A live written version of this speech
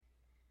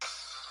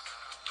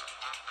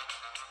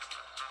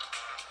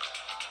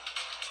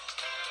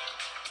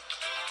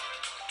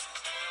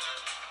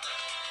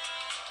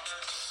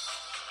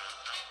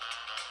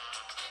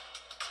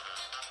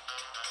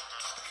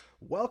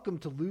Welcome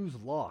to Lose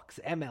Locks,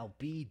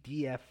 MLB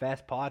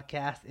DFS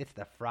podcast. It's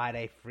the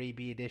Friday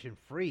freebie edition,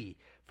 free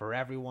for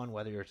everyone,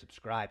 whether you're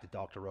subscribed to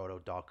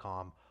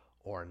drroto.com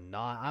or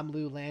not. I'm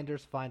Lou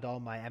Landers. Find all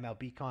my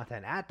MLB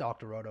content at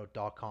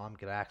drroto.com.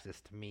 Get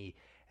access to me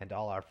and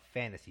all our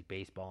fantasy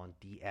baseball and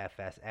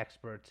DFS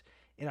experts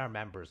in our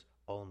members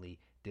only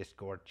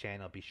Discord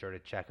channel. Be sure to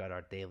check out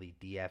our daily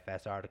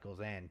DFS articles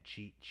and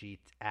cheat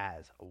sheets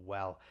as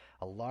well.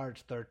 A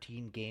large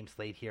 13-game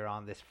slate here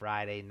on this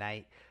Friday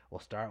night. We'll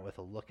start with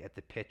a look at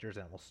the pitchers,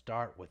 and we'll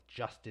start with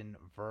Justin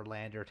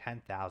Verlander,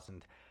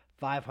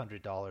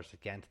 $10,500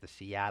 against the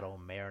Seattle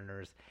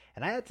Mariners.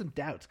 And I had some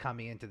doubts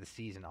coming into the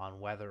season on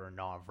whether or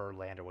not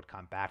Verlander would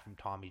come back from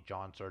Tommy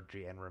John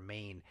surgery and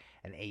remain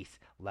an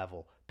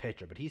ace-level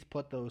pitcher. But he's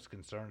put those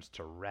concerns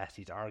to rest.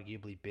 He's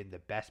arguably been the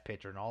best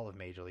pitcher in all of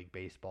Major League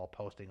Baseball,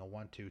 posting a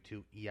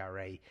 1.22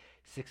 ERA,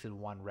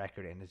 6-1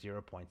 record, and a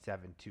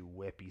 0.72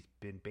 WHIP. He's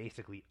been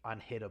basically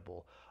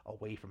unhittable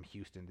away from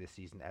Houston this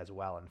season as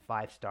well. In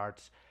 5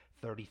 starts,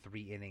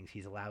 33 innings,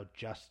 he's allowed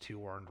just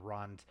 2 earned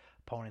runs.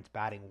 Opponents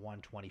batting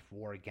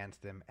 124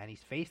 against him, and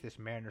he's faced this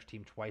Mariners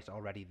team twice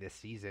already this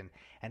season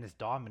and has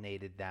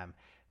dominated them.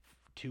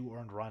 2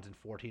 earned runs in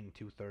 14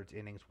 2/3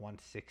 innings,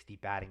 160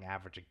 batting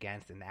average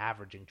against, and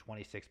averaging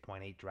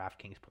 26.8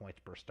 DraftKings points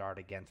per start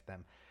against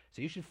them.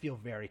 So you should feel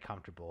very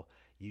comfortable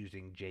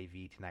using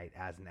JV tonight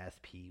as an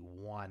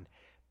SP1.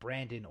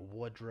 Brandon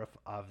Woodruff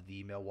of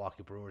the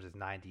Milwaukee Brewers is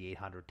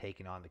 9,800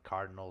 taking on the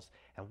Cardinals.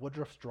 And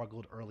Woodruff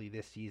struggled early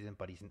this season,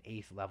 but he's an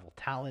ace-level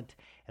talent.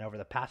 And over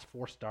the past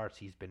 4 starts,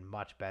 he's been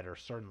much better,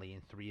 certainly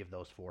in 3 of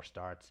those 4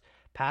 starts.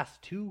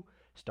 Past 2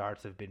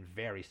 starts have been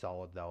very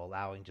solid, though,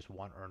 allowing just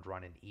 1 earned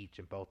run in each,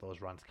 and both those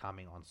runs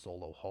coming on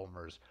solo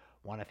homers.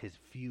 One of his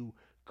few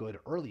good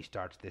early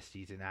starts this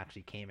season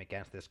actually came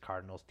against this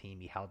Cardinals team.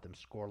 He held them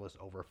scoreless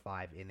over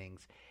 5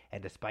 innings,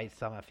 and despite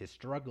some of his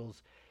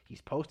struggles,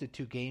 he's posted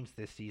 2 games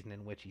this season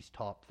in which he's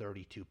topped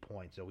 32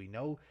 points. So we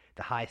know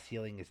the high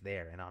ceiling is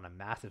there, and on a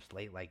massive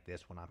slate like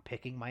this, when I'm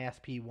picking my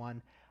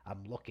SP1,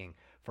 I'm looking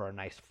for a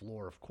nice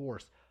floor, of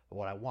course. But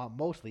what I want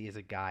mostly is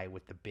a guy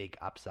with the big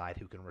upside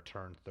who can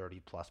return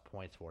 30-plus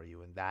points for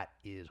you, and that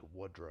is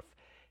Woodruff.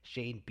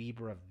 Shane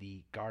Bieber of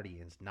the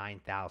Guardians,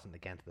 9,000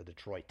 against the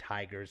Detroit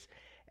Tigers.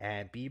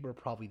 And Bieber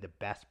probably the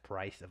best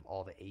price of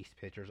all the ace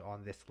pitchers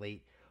on this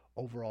slate.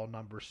 Overall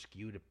numbers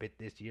skewed a bit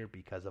this year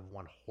because of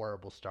one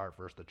horrible start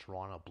versus the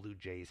Toronto Blue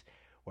Jays,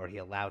 where he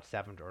allowed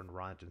 7 earned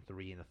runs in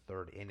 3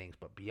 1/3 innings.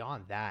 But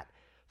beyond that,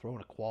 throwing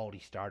a quality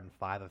start in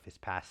 5 of his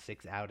past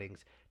 6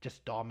 outings,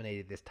 just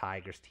dominated this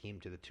Tigers team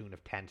to the tune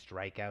of 10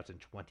 strikeouts and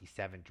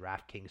 27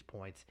 DraftKings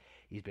points.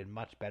 He's been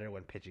much better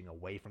when pitching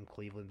away from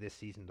Cleveland this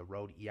season. The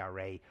road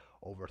ERA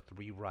over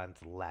 3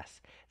 runs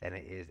less than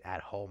it is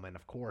at home. And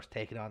of course,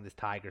 taking on this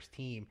Tigers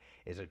team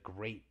is a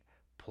great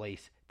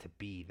place to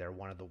be. They're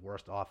one of the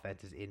worst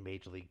offenses in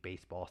Major League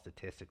Baseball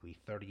statistically.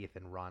 30th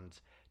in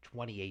runs,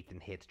 28th in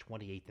hits,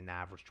 28th in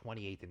average,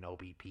 28th in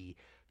OBP,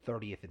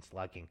 30th in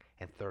slugging,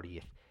 and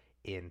 30th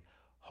in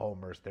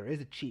homers. There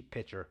is a cheap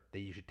pitcher that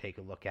you should take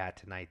a look at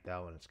tonight,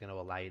 though, and it's going to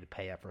allow you to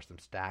pay up for some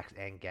stacks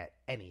and get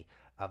any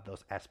of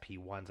those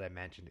SP1s I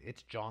mentioned.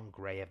 It's John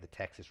Gray of the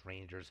Texas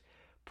Rangers,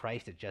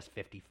 priced at just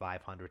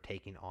 $5,500,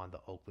 taking on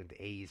the Oakland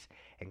A's.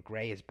 And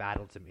Gray has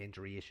battled some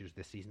injury issues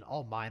this season,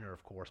 all minor,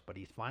 of course, but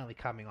he's finally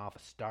coming off a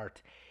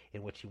start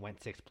in which he went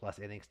 6+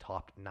 innings,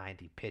 topped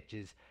 90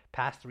 pitches.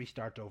 Past 3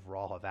 starts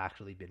overall have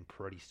actually been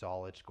pretty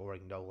solid,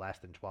 scoring no less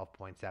than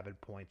 12.7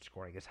 points,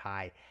 scoring as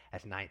high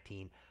as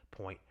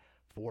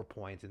 19.4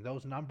 points. And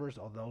those numbers,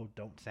 although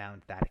don't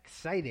sound that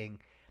exciting,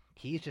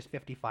 he's just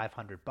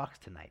 $5,500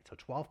 tonight. So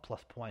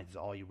 12+ points is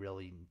all you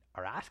really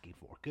are asking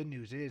for. Good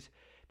news is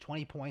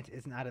 20 points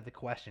isn't out of the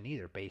question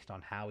either, based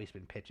on how he's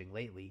been pitching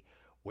lately,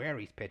 where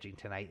he's pitching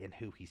tonight, and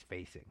who he's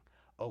facing.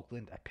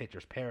 Oakland, a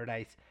pitcher's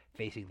paradise.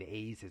 Facing the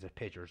A's is a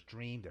pitcher's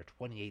dream. They're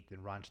 28th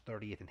in runs,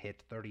 30th in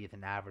hits, 30th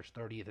in average,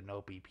 30th in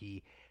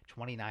OBP,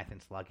 29th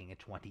in slugging, and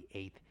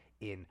 28th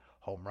in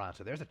home runs.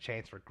 So there's a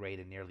chance for Gray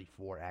to nearly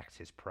 4x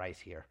his price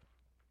here.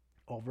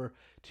 Over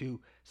to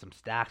some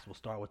stacks. We'll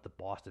start with the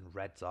Boston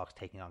Red Sox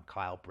taking on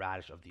Kyle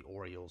Bradish of the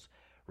Orioles.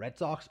 Red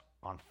Sox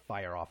on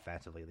fire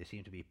offensively. They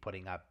seem to be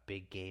putting up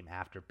big game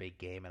after big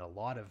game, and a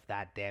lot of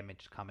that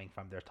damage coming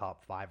from their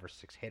top 5 or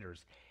 6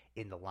 hitters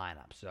in the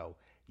lineup. So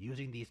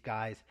using these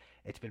guys,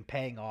 it's been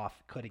paying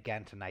off. Could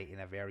again tonight in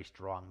a very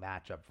strong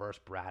matchup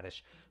versus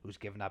Bradish, who's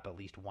given up at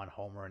least 1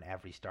 homer in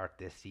every start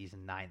this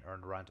season, 9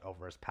 earned runs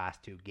over his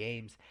past 2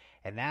 games.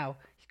 And now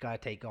he's got to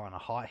take on a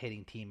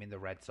hot-hitting team in the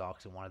Red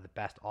Sox in one of the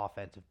best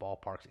offensive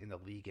ballparks in the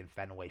league in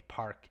Fenway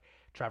Park.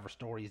 Trevor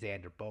Story,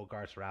 Xander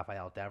Bogaerts,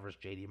 Rafael Devers,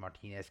 JD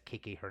Martinez,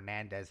 Kike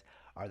Hernandez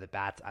are the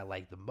bats I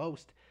like the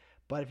most.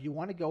 But if you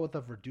want to go with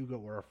a Verdugo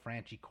or a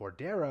Franchy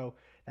Cordero,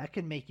 that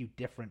can make you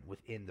different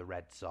within the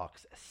Red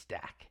Sox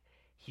stack.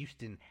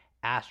 Houston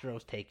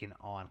Astros taking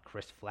on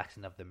Chris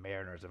Flexen of the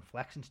Mariners. And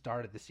Flexen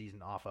started the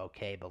season off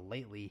okay, but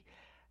lately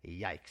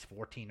Yikes.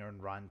 14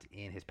 earned runs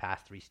in his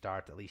past 3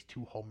 starts, at least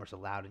 2 homers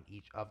allowed in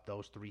each of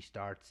those 3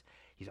 starts.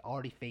 He's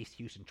already faced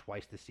Houston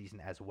twice this season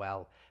as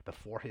well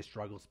before his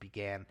struggles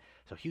began.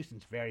 So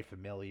Houston's very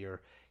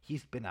familiar.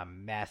 He's been a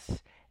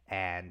mess,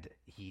 and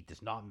he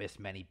does not miss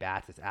many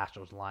bats. This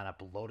Astros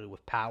lineup loaded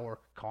with power,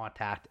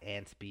 contact,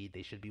 and speed.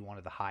 They should be one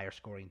of the higher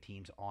scoring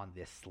teams on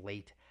this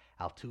slate.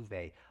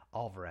 Altuve,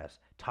 Alvarez,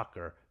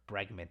 Tucker,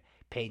 Bregman,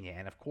 Pena,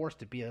 and of course,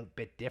 to be a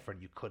bit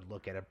different, you could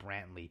look at a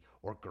Brantley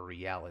or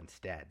Gurriel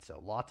instead.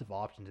 So lots of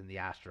options in the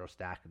Astro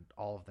stack, and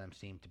all of them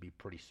seem to be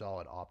pretty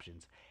solid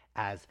options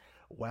as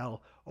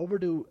well. Over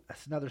to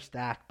another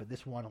stack, but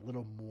this one a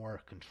little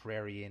more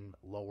contrarian,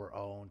 lower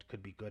owned,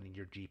 could be good in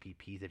your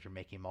GPPs if you're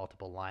making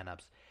multiple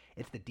lineups.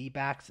 It's the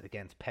D-backs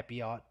against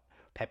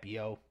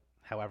Pepio,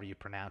 however you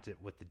pronounce it,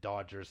 with the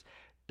Dodgers.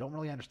 Don't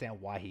really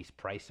understand why he's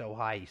priced so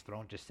high. He's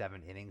thrown just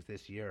 7 innings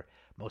this year.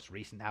 Most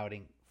recent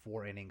outing,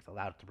 4 innings,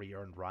 allowed 3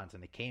 earned runs,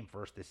 and it came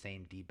versus the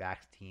same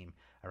D-backs team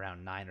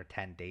around 9 or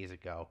 10 days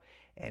ago.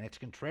 And it's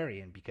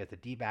contrarian because the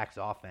D-backs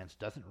offense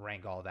doesn't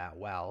rank all that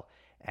well,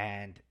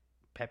 and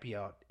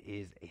Pepiot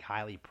is a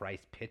highly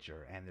priced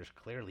pitcher, and there's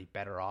clearly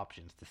better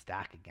options to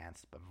stack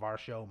against. But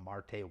Varsho,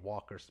 Marte,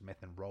 Walker, Smith,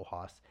 and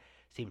Rojas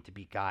seem to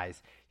be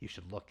guys you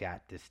should look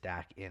at to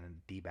stack in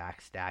a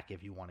D-back stack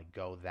if you want to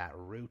go that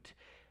route.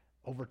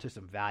 Over to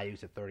some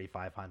values at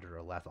 3,500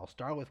 or less. I'll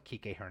start with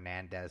Kike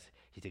Hernandez.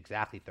 He's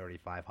exactly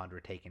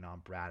 3,500, taking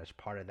on Bradish,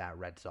 part of that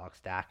Red Sox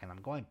stack. And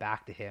I'm going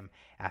back to him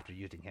after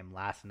using him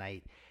last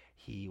night.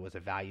 He was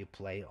a value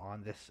play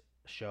on this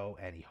show,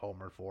 and he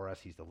homered for us.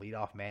 He's the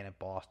leadoff man in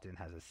Boston,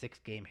 has a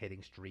 6-game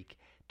hitting streak,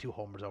 2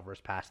 homers over his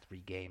past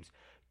 3 games.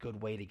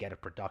 Good way to get a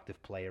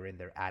productive player in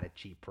there at a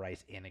cheap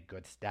price in a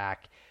good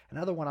stack.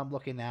 Another one I'm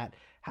looking at,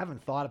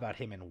 haven't thought about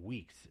him in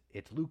weeks.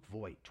 It's Luke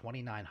Voit,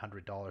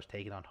 $2,900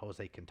 taking on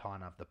Jose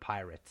Quintana of the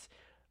Pirates.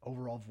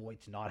 Overall,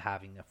 Voigt's not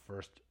having a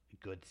first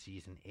good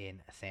season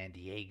in San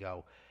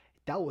Diego.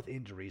 Dealt with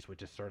injuries,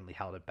 which has certainly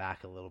held it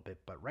back a little bit.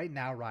 But right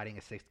now, riding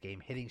a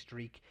 6-game hitting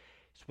streak,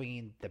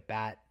 swinging the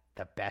bat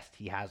the best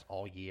he has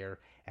all year,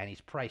 and he's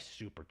priced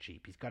super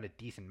cheap. He's got a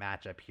decent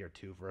matchup here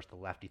too versus the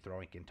lefty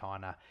throwing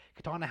Quintana.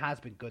 Quintana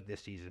has been good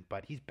this season,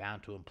 but he's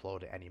bound to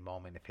implode at any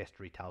moment if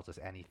history tells us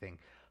anything.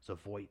 So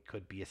Voit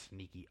could be a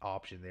sneaky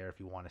option there if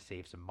you want to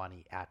save some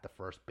money at the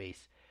first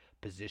base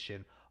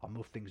position. I'll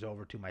move things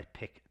over to my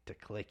pick to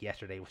click.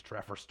 Yesterday was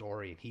Trevor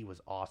Story, and he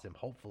was awesome.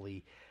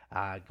 Hopefully,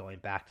 going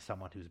back to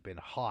someone who's been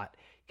hot,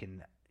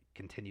 can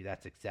continue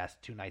that success.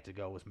 2 nights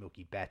ago was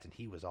Mookie Betts, and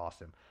he was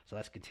awesome. So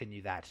let's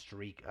continue that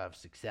streak of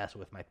success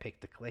with my pick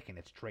to click, and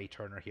it's Trey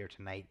Turner here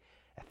tonight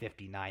at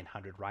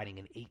 5,900, riding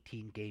an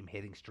 18-game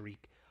hitting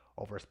streak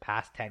over his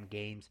past 10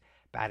 games,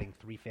 batting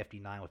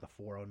 .359 with a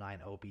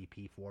 .409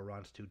 OBP, 4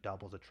 runs, 2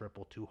 doubles, a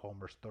triple, 2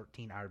 homers,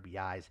 13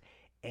 RBIs,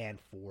 and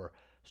 4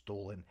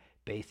 stolen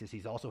bases.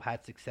 He's also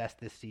had success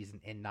this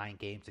season in 9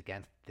 games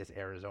against this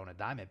Arizona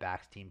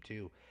Diamondbacks team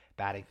too,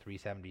 batting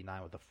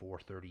 .379 with a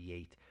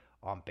 .438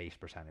 on base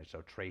percentage.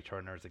 So Trey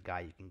Turner is a guy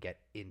you can get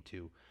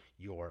into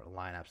your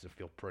lineups and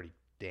feel pretty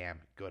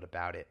damn good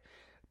about it.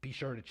 Be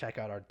sure to check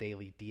out our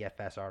daily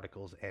DFS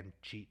articles and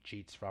cheat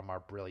sheets from our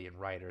brilliant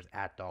writers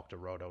at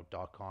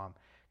drroto.com.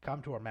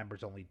 Come to our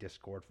members-only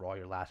Discord for all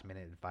your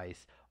last-minute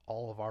advice.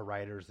 All of our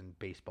writers and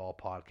baseball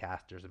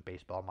podcasters and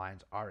baseball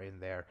minds are in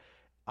there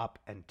up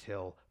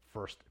until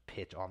first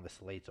pitch on the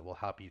slate, so we'll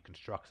help you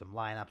construct some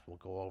lineups. We'll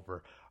go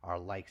over our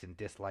likes and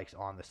dislikes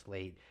on the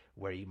slate,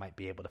 where you might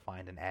be able to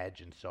find an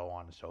edge, and so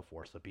on and so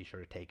forth. So be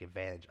sure to take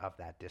advantage of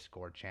that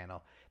Discord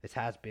channel. This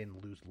has been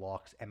Lou's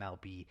Locks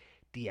MLB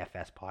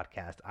DFS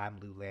podcast. I'm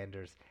Lou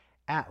Landers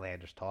at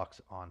Landers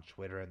Talks on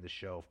Twitter, and the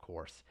show, of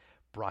course,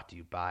 brought to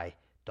you by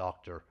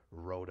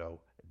drroto.com.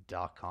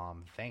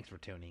 Thanks for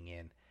tuning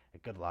in,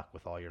 and good luck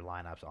with all your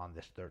lineups on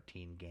this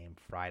 13-game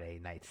Friday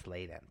night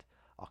slate, and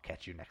I'll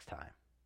catch you next time.